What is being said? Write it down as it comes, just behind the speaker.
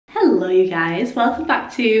Hello you guys, welcome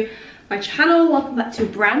back to my channel, welcome back to a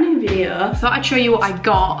brand new video. I thought I'd show you what I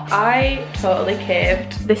got. I totally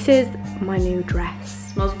caved. This is my new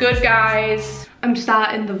dress. Smells good, guys. I'm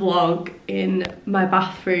starting the vlog in my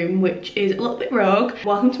bathroom, which is a little bit rogue.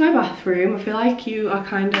 Welcome to my bathroom. I feel like you are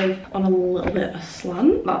kind of on a little bit of a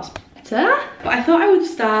slant. That's better. But I thought I would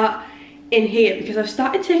start in here because I've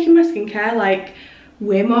started taking my skincare like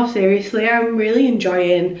way more seriously. I'm really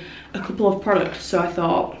enjoying a couple of products, so I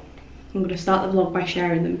thought I'm gonna start the vlog by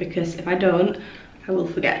sharing them, because if I don't, I will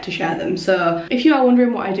forget to share them. So if you are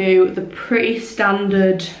wondering what I do, the pretty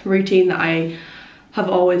standard routine that I have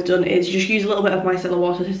always done is just use a little bit of micellar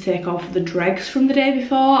water to take off the dregs from the day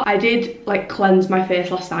before. I did like cleanse my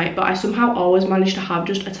face last night, but I somehow always managed to have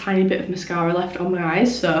just a tiny bit of mascara left on my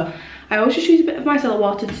eyes, so I always just use a bit of micellar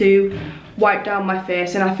water to wipe down my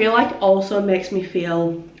face, and I feel like also makes me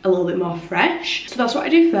feel a little bit more fresh. So that's what I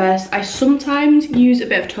do first. I sometimes use a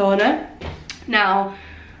bit of toner. Now,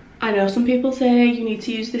 I know some people say you need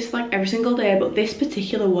to use this like every single day, but this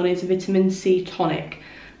particular one is a vitamin C tonic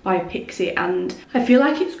by Pixie, and I feel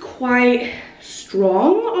like it's quite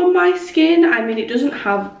strong on my skin. I mean, it doesn't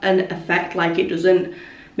have an effect, like it doesn't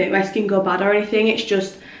make my skin go bad or anything. It's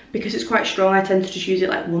just because it's quite strong, I tend to just use it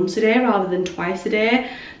like once a day rather than twice a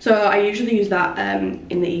day. So I usually use that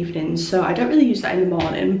in the evenings. So I don't really use that in the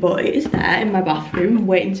morning, but it is there in my bathroom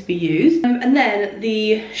waiting to be used. And then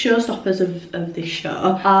the showstoppers of this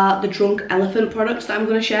show are the Drunk Elephant products that I'm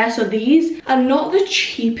going to share. So these are not the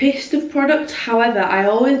cheapest of products. However, I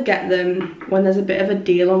always get them when there's a bit of a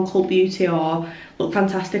deal on Cult Beauty or Look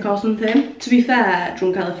Fantastic or something. To be fair,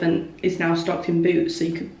 Drunk Elephant is now stocked in Boots, so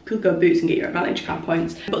you could go Boots and get your Advantage card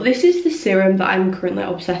points. But this is the serum that I'm currently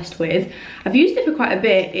obsessed with. I've used it for quite a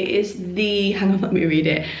bit. It is the, hang on, let me read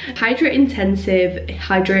it. Hydrate Intensive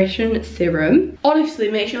Hydration Serum. Honestly,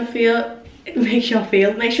 makes your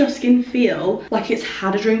skin feel like it's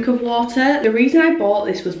had a drink of water. The reason I bought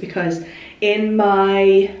this was because in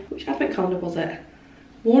my, which advent calendar was it?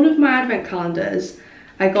 One of my advent calendars,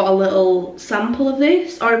 I got a little sample of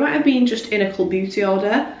this, or it might have been just in a Cult Beauty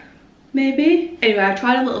order, maybe. Anyway, I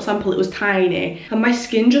tried a little sample, it was tiny, and my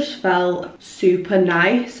skin just felt super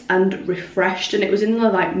nice and refreshed, and it was in the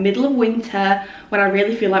like middle of winter when I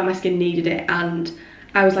really feel like my skin needed it, and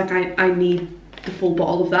I was like, I need the full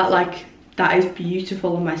bottle of that, like that is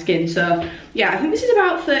beautiful on my skin. So yeah, I think this is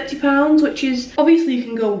about £30, which is, obviously you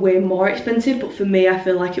can go way more expensive, but for me I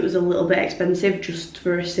feel like it was a little bit expensive just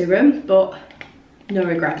for a serum, but no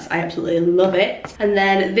regrets, I absolutely love it. And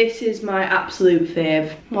then this is my absolute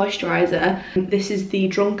fave moisturiser. This is the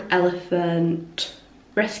Drunk Elephant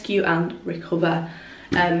Rescue and Recover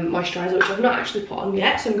moisturiser, which I've not actually put on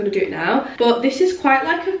yet, so I'm going to do it now. But this is quite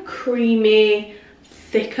like a creamy,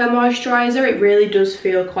 thicker moisturiser. It really does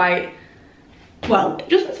feel quite, well, it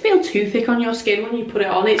doesn't feel too thick on your skin when you put it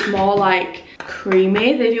on. It's more like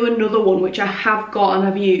creamy. They do another one which I have got and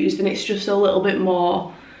have used, and it's just a little bit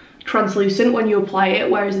more translucent when you apply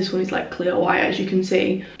it, whereas this one is like clear white, as you can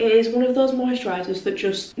see. It is one of those moisturisers that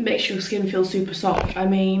just makes your skin feel super soft. I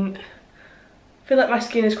mean, I feel like my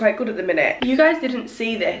skin is quite good at the minute. You guys didn't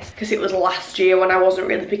see this because it was last year when I wasn't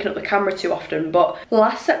really picking up the camera too often, but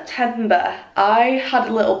last September I had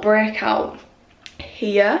a little breakout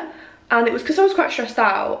here, and it was because I was quite stressed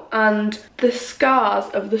out, and the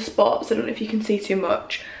scars of the spots, I don't know if you can see too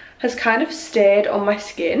much, has kind of stayed on my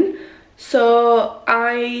skin. So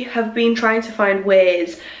I have been trying to find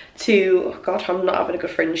ways to, oh god, I'm not having a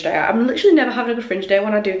good fringe day. I'm literally never having a good fringe day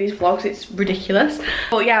when I do these vlogs, it's ridiculous.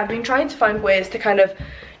 But yeah, I've been trying to find ways to kind of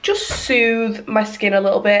just soothe my skin a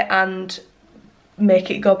little bit and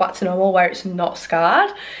make it go back to normal where it's not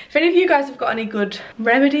scarred. If any of you guys have got any good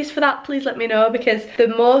remedies for that, please let me know, because the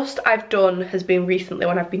most I've done has been recently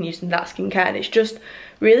when I've been using that skincare, and it's just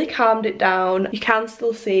really calmed it down. You can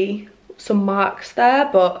still see some marks there,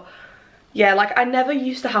 but yeah, like I never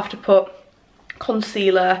used to have to put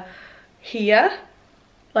concealer here.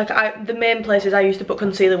 Like the main places I used to put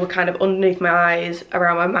concealer were kind of underneath my eyes,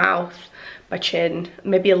 around my mouth, my chin,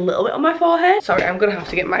 maybe a little bit on my forehead. Sorry, I'm gonna have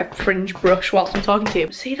to get my fringe brush whilst I'm talking to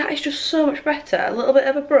you. See, that is just so much better. A little bit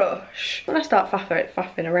of a brush. When I start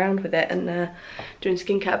faffing around with it and doing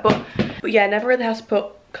skincare, but yeah, I never really had to put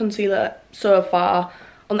concealer so far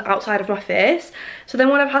on the outside of my face. So then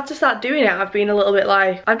when I've had to start doing it, I've been a little bit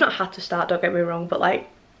like, I've not had to start, don't get me wrong, but like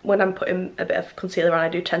when I'm putting a bit of concealer on, I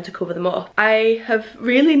do tend to cover them up. I have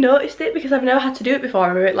really noticed it because I've never had to do it before.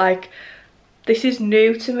 I'm a bit like, This is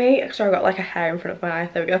new to me. Sorry, I got like a hair in front of my eye.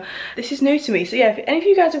 There we go. This is new to me. So yeah, if any of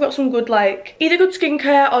you guys have got some good, like, either good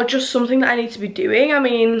skincare or just something that I need to be doing. I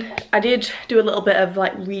mean, I did do a little bit of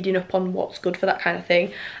like reading up on what's good for that kind of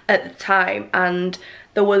thing at the time, and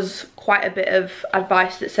there was quite a bit of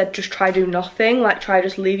advice that said just try do nothing, like try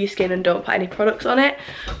just leave your skin and don't put any products on it,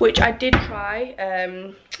 which I did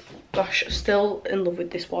try. Gosh, still in love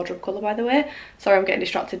with this wardrobe colour, by the way. Sorry, I'm getting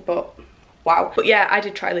distracted, but wow. But yeah, I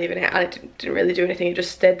did try leaving it and it didn't really do anything. It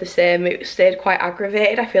just stayed the same. It stayed quite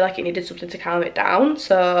aggravated. I feel like it needed something to calm it down.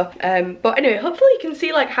 So but anyway, hopefully you can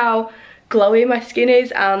see like how glowy my skin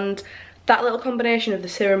is, and that little combination of the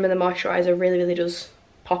serum and the moisturizer really does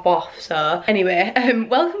pop off. So anyway,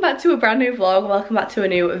 welcome back to a brand new vlog. Welcome back to a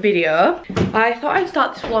new video. I thought I'd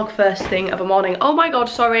start this vlog first thing of a morning. Oh my god,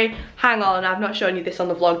 sorry, hang on, I've not shown you this on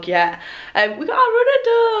the vlog yet. We got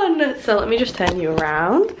our runner done, so let me just turn you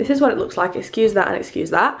around. This is what it looks like. Excuse that and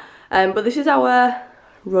excuse that. But this is our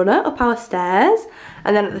runner up our stairs,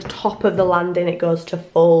 and then at the top of the landing it goes to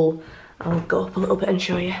full, I'll go up a little bit and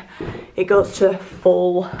show you. It goes to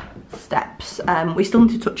full steps. We still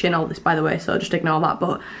need to touch in all this, by the way, so just ignore that.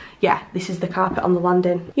 But yeah, this is the carpet on the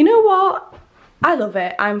landing. You know what? I love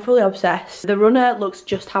it. I'm fully obsessed. The runner looks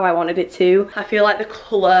just how I wanted it to. I feel like the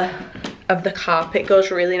colour of the carpet goes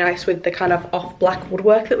really nice with the kind of off black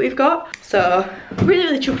woodwork that we've got. So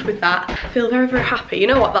really chuffed with that. I feel very happy. You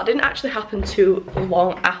know what? That didn't actually happen too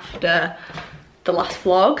long after the last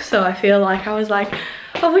vlog, so I feel like I was like,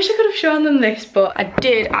 I wish I could have shown them this. But I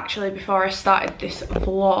did actually, before I started this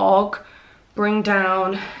vlog, bring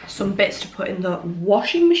down some bits to put in the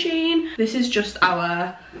washing machine. This is just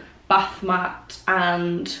our bath mat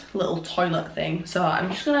and little toilet thing, so I'm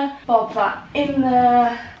just gonna pop that in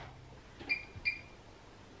there.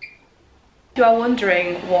 You are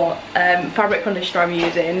wondering what fabric conditioner I'm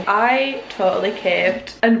using. I totally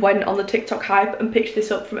caved and went on the TikTok hype and picked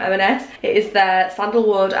this up from M&S. It is their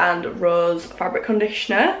sandalwood and rose fabric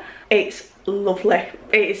conditioner. It's lovely.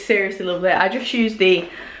 It is seriously lovely. I just use the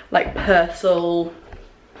like Persil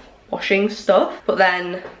washing stuff, but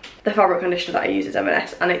then the fabric conditioner that I use is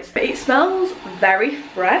M&S, and it smells very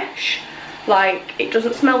fresh. Like, it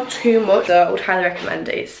doesn't smell too much, so I would highly recommend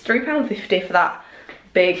it. It's £3.50 for that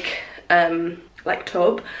big like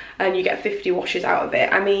tub, and you get 50 washes out of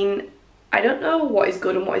it. I mean, I don't know what is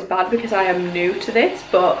good and what is bad because I am new to this,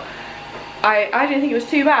 but I didn't think it was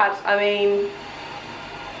too bad. I mean,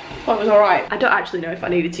 I thought it was alright. I don't actually know if I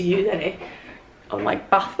needed to use any on like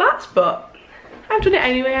bath mats, but I've done it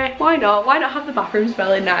anyway. Why not? Why not have the bathroom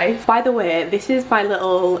smelling nice? By the way, this is my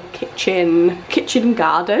little kitchen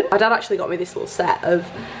garden. My dad actually got me this little set of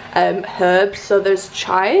herbs. So there's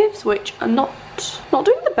chives, which are not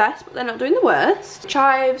doing the best, but they're not doing the worst.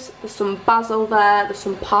 Chives, there's some basil there, there's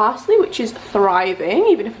some parsley, which is thriving,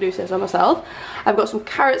 even if I do say so myself. I've got some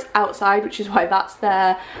carrots outside, which is why that's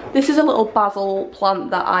there. This is a little basil plant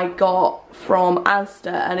that I got from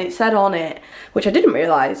Asda, and it said on it, which I didn't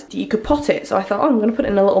realise, you could pot it. So I thought, oh, I'm gonna put it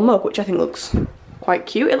in a little mug, which I think looks quite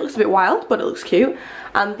cute. It looks a bit wild, but it looks cute.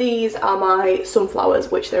 And these are my sunflowers,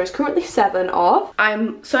 which there is currently 7 of.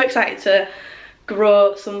 I'm so excited to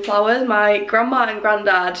grow sunflowers. My grandma and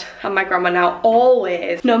granddad, and my grandma now,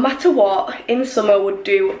 always, no matter what, in summer would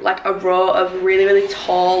do like a row of really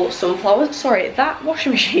tall sunflowers. Sorry, that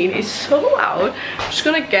washing machine is so loud. I'm just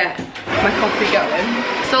gonna get my coffee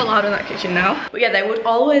going. So loud in that kitchen now. But yeah, they would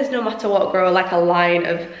always, no matter what, grow like a line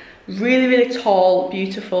of really tall,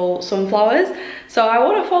 beautiful sunflowers. So I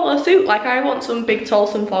want to follow suit. Like, I want some big tall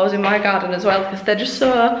sunflowers in my garden as well, because they're just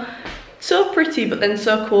so pretty, but then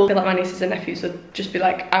so cool. I feel like my nieces and nephews would just be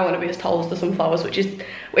like, I want to be as tall as the sunflowers, which is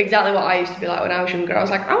exactly what I used to be like when I was younger. I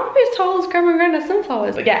was like, I want to be as tall as grandma and granddad's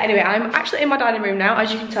sunflowers. But yeah, anyway, I'm actually in my dining room now,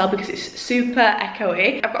 as you can tell, because it's super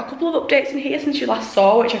echoey. I've got a couple of updates in here since you last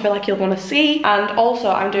saw, which I feel like you'll want to see. And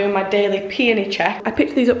also, I'm doing my daily peony check. I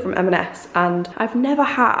picked these up from M&S, and I've never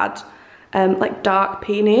had like dark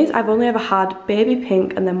peonies. I've only ever had baby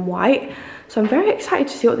pink and then white. So I'm very excited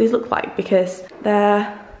to see what these look like, because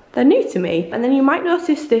they're new to me. And then you might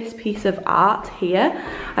notice this piece of art here.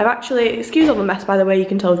 I've actually, excuse all the mess, by the way, you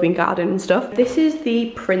can tell I've been gardening and stuff. This is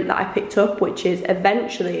the print that I picked up, which is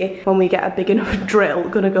eventually, when we get a big enough drill,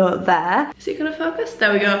 gonna go there. Is it gonna focus?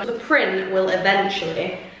 There we go. The print will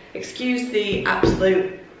eventually, excuse the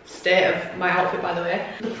absolute state of my outfit, by the way.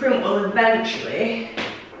 The print will eventually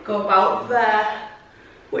go about there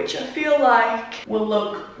which I feel like will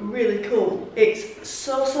look really cool. It's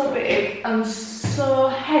so big and so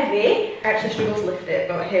heavy. I actually struggle to lift it,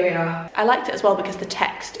 but here we are. I liked it as well because the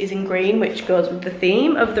text is in green, which goes with the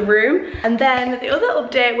theme of the room. And then the other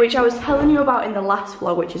update, which I was telling you about in the last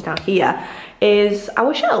vlog, which is now here, is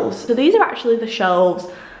our shelves. So these are actually the shelves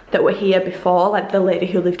that were here before. Like the lady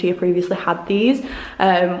who lived here previously had these,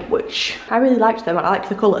 which I really liked them. I liked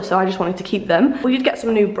the colour, so I just wanted to keep them. We did get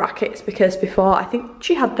some new brackets because before I think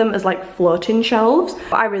she had them as like floating shelves,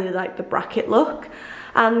 but I really like the bracket look.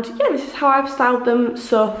 And yeah, this is how I've styled them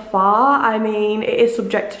so far. I mean, it is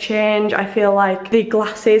subject to change. I feel like the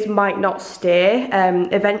glasses might not stay.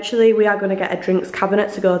 Eventually we are going to get a drinks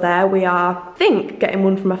cabinet to go there. We are, I think, getting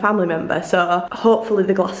one from a family member, so hopefully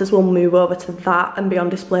the glasses will move over to that and be on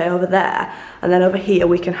display over there. And then over here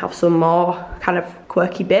we can have some more kind of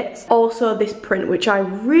quirky bits. Also this print, which I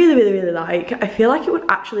really like. I feel like it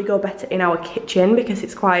would actually go better in our kitchen because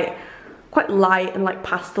it's quite light and like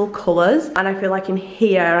pastel colours, and I feel like in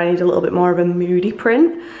here I need a little bit more of a moody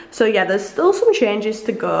print. So yeah, there's still some changes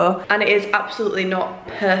to go, and it is absolutely not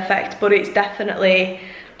perfect, but it's definitely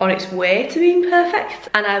on its way to being perfect,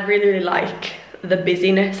 and I really like the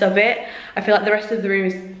busyness of it. I feel like the rest of the room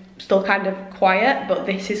is still kind of quiet, but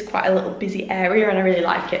this is quite a little busy area and I really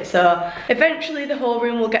like it. So eventually the whole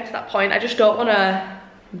room will get to that point. I just don't want to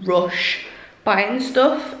rush buying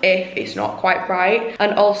stuff if it's not quite right.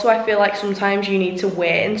 And also I feel like sometimes you need to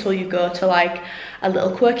wait until you go to like a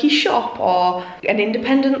little quirky shop or an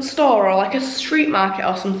independent store or like a street market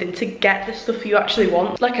or something to get the stuff you actually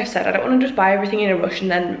want. Like I said, I don't want to just buy everything in a rush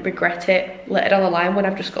and then regret it later down the line when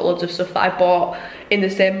I've just got loads of stuff that I bought in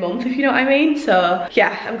the same month, if you know what I mean. So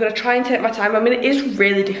yeah, I'm gonna try and take my time. I mean, it is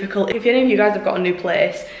really difficult. If any of you guys have got a new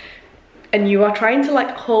place and you are trying to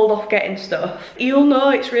like hold off getting stuff, you'll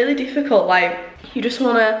know it's really difficult. Like, you just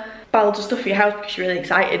want to buy loads of stuff for your house because you're really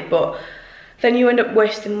excited, but then you end up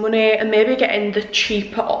wasting money and maybe getting the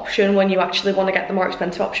cheaper option when you actually want to get the more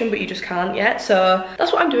expensive option, but you just can't yet. So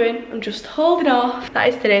that's what I'm doing. I'm just holding off. That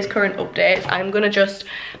is today's current updates. I'm gonna just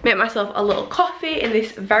make myself a little coffee in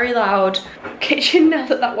this very loud kitchen now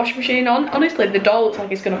that that washing machine on. Honestly, the door looks like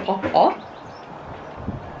it's gonna pop off.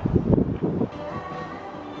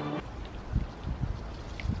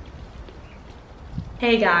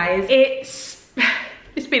 Hey guys,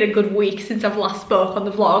 it's been a good week since I've last spoke on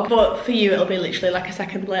the vlog, but for you it'll be literally like a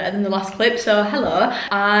second later than the last clip. So hello,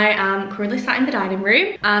 I am currently sat in the dining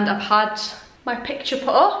room and I've had my picture put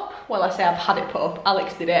up. Well, I say I've had it put up,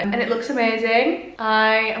 Alex did it, and it looks amazing.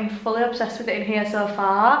 I am fully obsessed with it in here so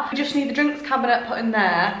far. We just need the drinks cabinet put in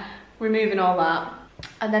there, removing all that,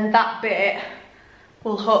 and then that bit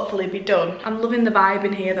will hopefully be done. I'm loving the vibe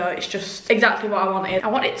in here though. It's just exactly what I wanted. I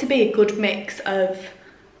want it to be a good mix of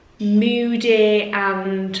moody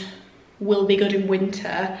and will be good in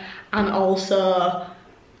winter, and also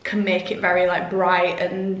can make it very like bright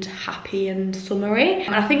and happy and summery.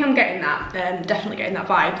 And I think I'm getting that, definitely getting that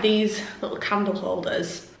vibe. These little candle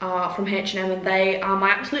holders are from H&M and they are my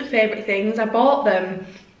absolute favourite things. I bought them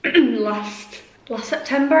last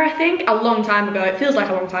September, I think, a long time ago. It feels like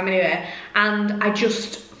a long time anyway, and I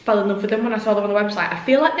just fell in love with them when I saw them on the website. I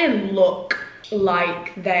feel like they look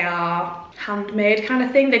like they are handmade kind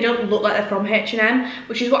of thing. They don't look like they're from H&M,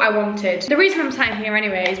 which is what I wanted. The reason I'm sat here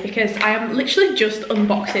anyway is because I am literally just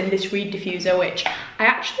unboxing this reed diffuser, which I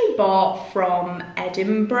actually bought from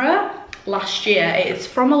Edinburgh last year. It's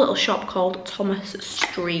from a little shop called Thomas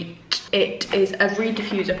Street. It is a reed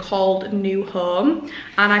diffuser called New Home,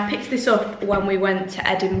 and I picked this up when we went to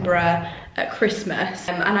Edinburgh at Christmas,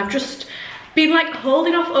 and I've just been like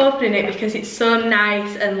holding off opening it because it's so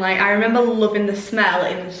nice, and like I remember loving the smell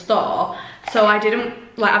in the store, so I didn't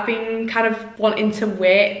like, I've been kind of wanting to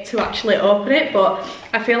wait to actually open it, but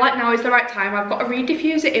I feel like now is the right time. I've got a reed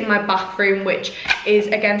diffuser in my bathroom, which is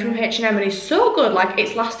again from H&M, and is so good. Like,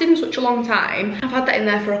 it's lasted such a long time. I've had that in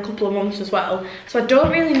there for a couple of months as well, so I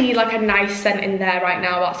don't really need like a nice scent in there right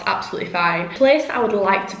now. That's absolutely fine. The place that I would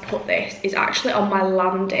like to put this is actually on my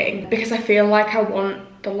landing, because I feel like I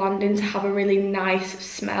want the landing to have a really nice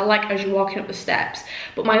smell like as you're walking up the steps.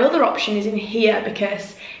 But my other option is in here,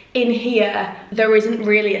 because in here there isn't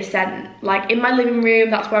really a scent. Like in my living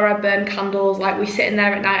room, that's where I burn candles. Like we sit in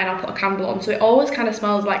there at night and I put a candle on, so it always kind of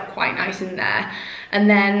smells like quite nice in there. And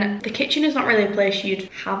then the kitchen is not really a place you'd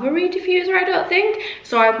have a reed diffuser, I don't think,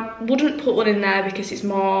 so I wouldn't put one in there because it's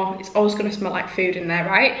always going to smell like food in there,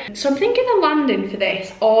 right? So I'm thinking the landing for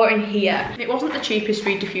this, or in here. It wasn't the cheapest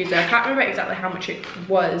reed diffuser. I can't remember exactly how much it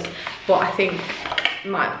was, but I think it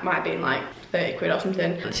might have been like 30 quid or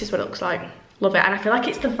something. This is what it looks like Love it, and I feel like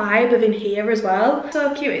it's the vibe of in here as well.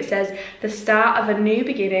 So cute. It says, the start of a new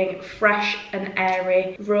beginning, fresh and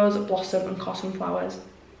airy, rose blossom and cotton flowers.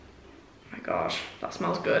 Oh my gosh, that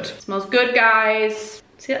smells good. It smells good, guys.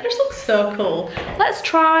 See, that just looks so cool. Let's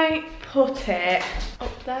try put it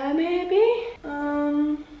up there maybe.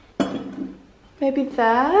 Maybe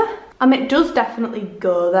there. It does definitely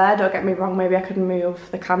go there, don't get me wrong. Maybe I could move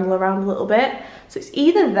the candle around a little bit. So it's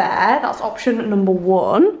either there, that's option number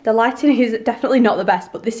 1. The lighting is definitely not the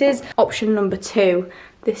best, but this is option number 2.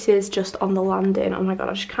 This is just on the landing. Oh my god,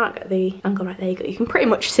 I just can't get the angle right. There you go. You can pretty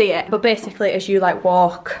much see it. But basically, as you like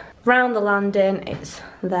walk around the landing, it's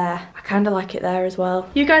there. I kind of like it there as well.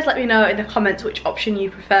 You guys let me know in the comments which option you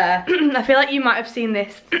prefer. I feel like you might have seen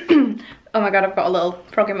this. Oh my god, I've got a little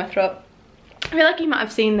frog in my throat. I feel like you might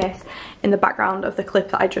have seen this in the background of the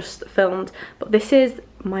clip that I just filmed, but this is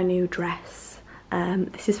my new dress.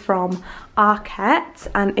 This is from Arquette,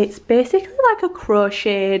 and it's basically like a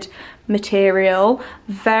crocheted material,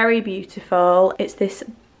 very beautiful. It's this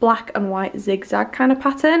black and white zigzag kind of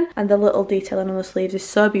pattern, and the little detailing on the sleeves is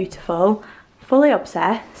so beautiful. Fully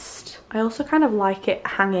obsessed. I also kind of like it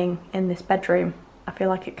hanging in this bedroom. I feel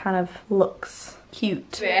like it kind of looks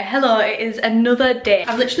cute. Yeah, hello, it is another day.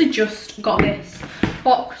 I've literally just got this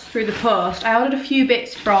box through the post. I ordered a few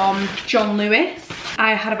bits from John Lewis.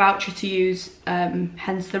 I had a voucher to use,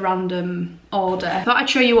 hence the random order. I thought I'd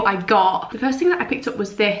show you what I got. The first thing that I picked up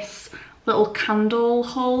was this little candle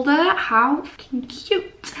holder. How fucking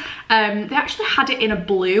cute. They actually had it in a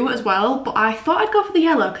blue as well, but I thought I'd go for the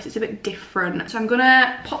yellow because it's a bit different. So I'm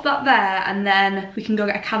gonna pop that there, and then we can go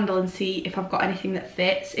get a candle and see if I've got anything that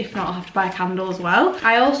fits. If not, I'll have to buy a candle as well.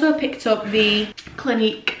 I also picked up the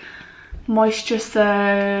Clinique Moisture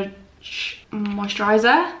Surge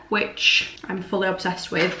moisturizer, which I'm fully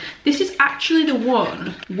obsessed with. This is actually the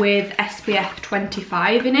one with SPF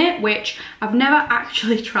 25 in it, which I've never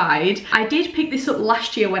actually tried. I did pick this up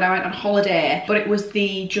last year when I went on holiday, but it was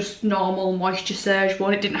the just normal Moisture Surge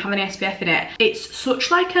one. It didn't have any SPF in it. It's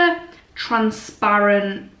such like a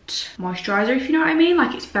transparent moisturizer, if you know what I mean.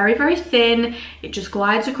 Like, it's very, very thin. It just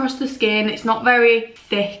glides across the skin. It's not very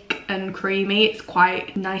thick and creamy. It's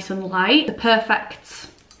quite nice and light. The perfect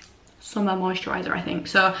summer moisturizer, I think.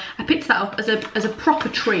 So I picked that up as a proper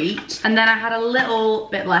treat, and then I had a little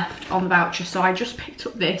bit left on the voucher, so I just picked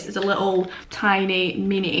up this as a little tiny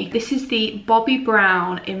mini. This is the Bobbi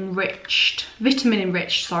Brown vitamin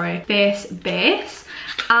enriched face base.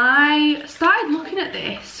 I started looking at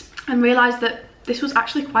this and realized that this was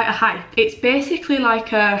actually quite a hype. It's basically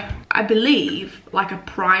like I believe like a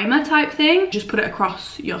primer type thing. Just put it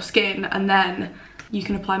across your skin, and then you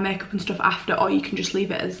can apply makeup and stuff after, or you can just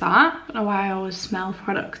leave it as that. I don't know why I always smell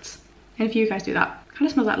products. And if you guys do that, it kind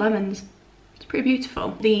of smells like lemons. It's pretty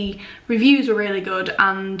beautiful. The reviews were really good,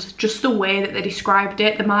 and just the way that they described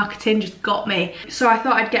it, the marketing just got me. So I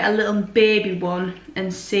thought I'd get a little baby one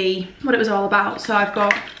and see what it was all about. So I've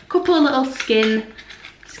got a couple of little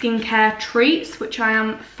skincare treats, which I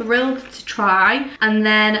am thrilled to try. And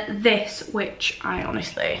then this, which I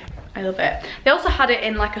love it. They also had it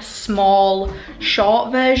in like a small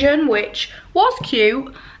short version, which was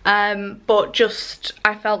cute, but just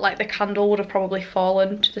I felt like the candle would have probably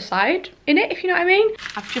fallen to the side in it, if you know what I mean.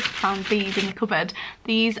 I've just found these in the cupboard.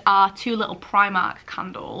 These are 2 little Primark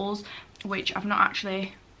candles, which I've not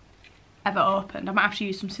actually ever opened. I might have to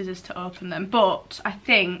use some scissors to open them, but I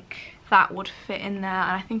think that would fit in there,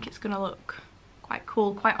 and I think it's gonna look quite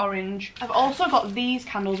cool, quite orange. I've also got these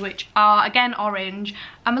candles, which are again orange.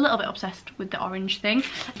 I'm a little bit obsessed with the orange thing,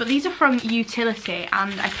 but these are from Utility,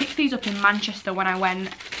 and I picked these up in Manchester when I went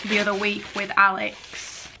the other week with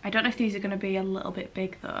Alex. I don't know if these are going to be a little bit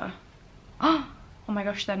big though. Oh my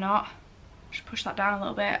gosh, they're not. Just push that down a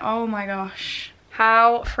little bit. Oh my gosh,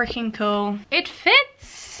 how freaking cool. It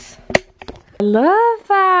fits. I love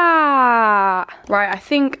that. Right, I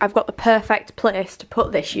think I've got the perfect place to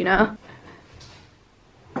put this, you know.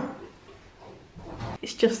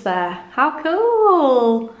 It's just there. How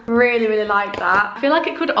cool. Really, really like that. I feel like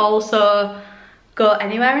it could also go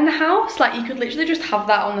anywhere in the house. Like, you could literally just have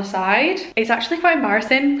that on the side. It's actually quite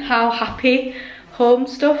embarrassing how happy home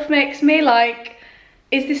stuff makes me. Like,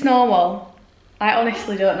 is this normal? I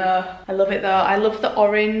honestly don't know. I love it though. I love the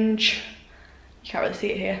orange. You can't really see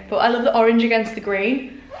it here, but I love the orange against the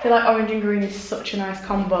green. I feel like orange and green is such a nice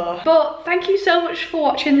combo. But thank you so much for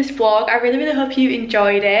watching this vlog. I really, really hope you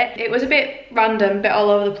enjoyed it. It was a bit random, a bit all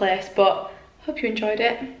over the place, but hope you enjoyed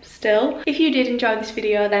it still. If you did enjoy this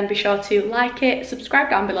video, then be sure to like it, subscribe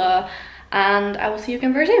down below, and I will see you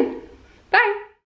again very soon. Bye!